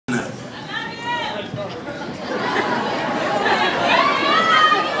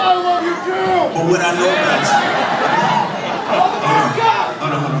But what I know about you,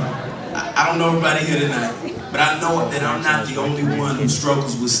 hold on. I don't know everybody here tonight, but I know that I'm not the only one who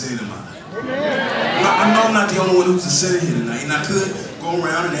struggles with sin in my life. I know I'm not the only one who's a sinner here tonight, and I could go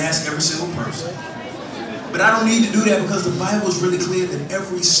around and ask every single person. But I don't need to do that because the Bible is really clear that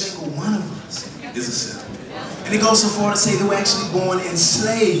every single one of us is a sinner. And it goes so far to say that we're actually born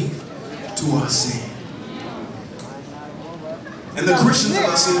enslaved to our sin. And the Christians of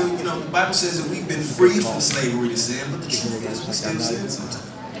us, you know, the Bible says that we've been freed from slavery to sin, but the truth is we still sin sometimes.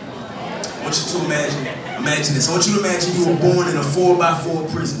 I want you to imagine this. I want you to imagine you were born in a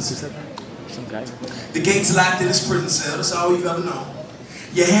 4x4 prison cell. The gate's locked in this prison cell, that's all you've ever known.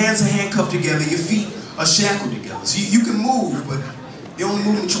 Your hands are handcuffed together, your feet are shackled together. So you can move, but the only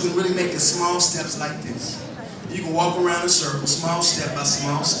movement you can really make is small steps like this. You can walk around in circles, small step by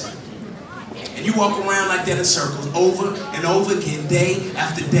small step. And you walk around like that in circles over and over again, day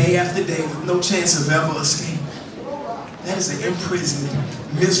after day after day, with no chance of ever escape. That is an imprisoned,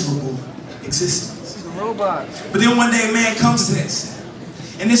 miserable existence. He's a robot. But then one day a man comes to that cell.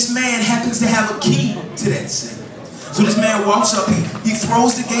 And this man happens to have a key to that cell. So this man walks up, he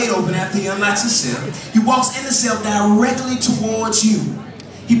throws the gate open after he unlocks the cell. He walks in the cell directly towards you.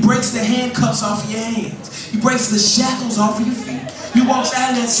 He breaks the handcuffs off of your hands. He breaks the shackles off of your feet. He walks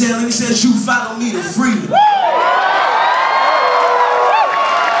out of that cell and he says, "You follow me to freedom."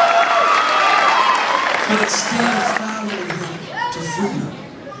 But instead of following him to freedom,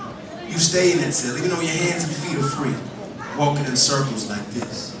 you stay in that cell, even though your hands and feet are free, walking in circles like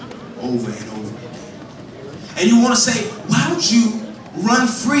this, over and over again. And you want to say, why don't you run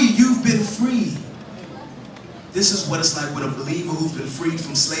free? You've been freed. This is what it's like when a believer who's been freed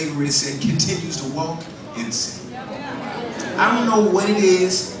from slavery to sin continues to walk in sin. I don't know what it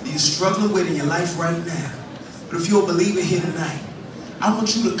is that you're struggling with in your life right now, but if you're a believer here tonight, I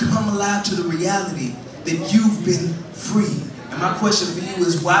want you to come alive to the reality that you've been freed. And my question for you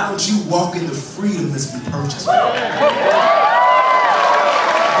is, why don't you walk in the freedom that's been purchased for you?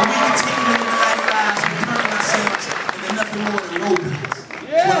 When we continue to live our lives, we turn ourselves into nothing more than robots.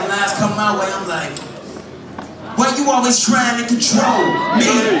 So when the lies come my way, I'm like, why you always trying to control me?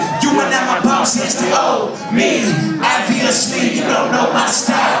 You and that my boss has to owe me. Obviously, you don't know my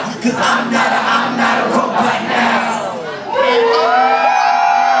style, cause I'm not a robot now. I'm not a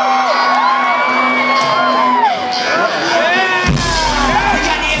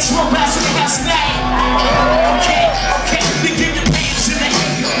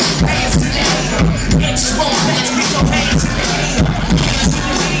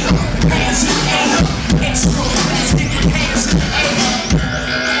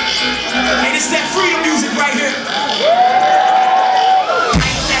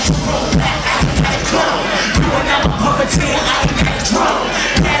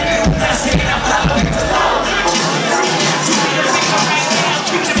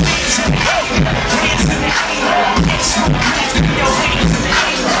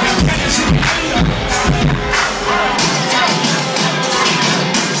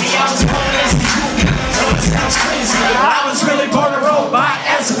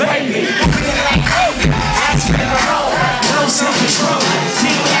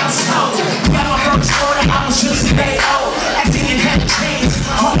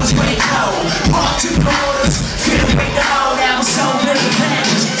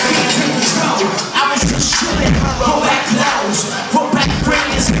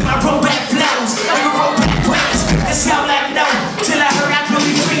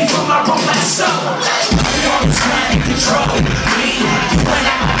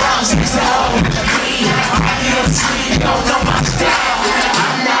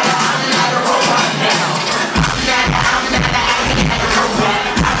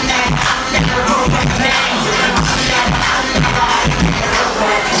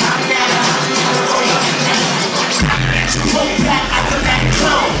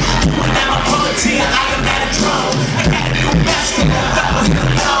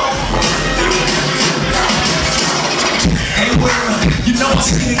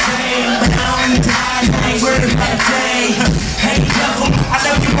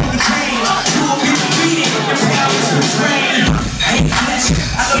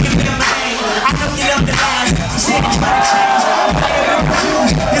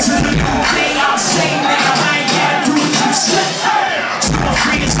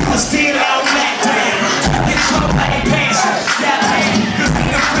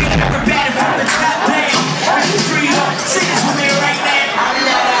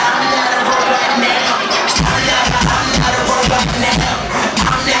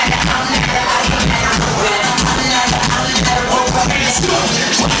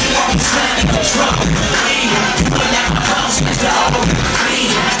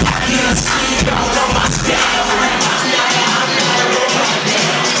in a scene, don't know my style.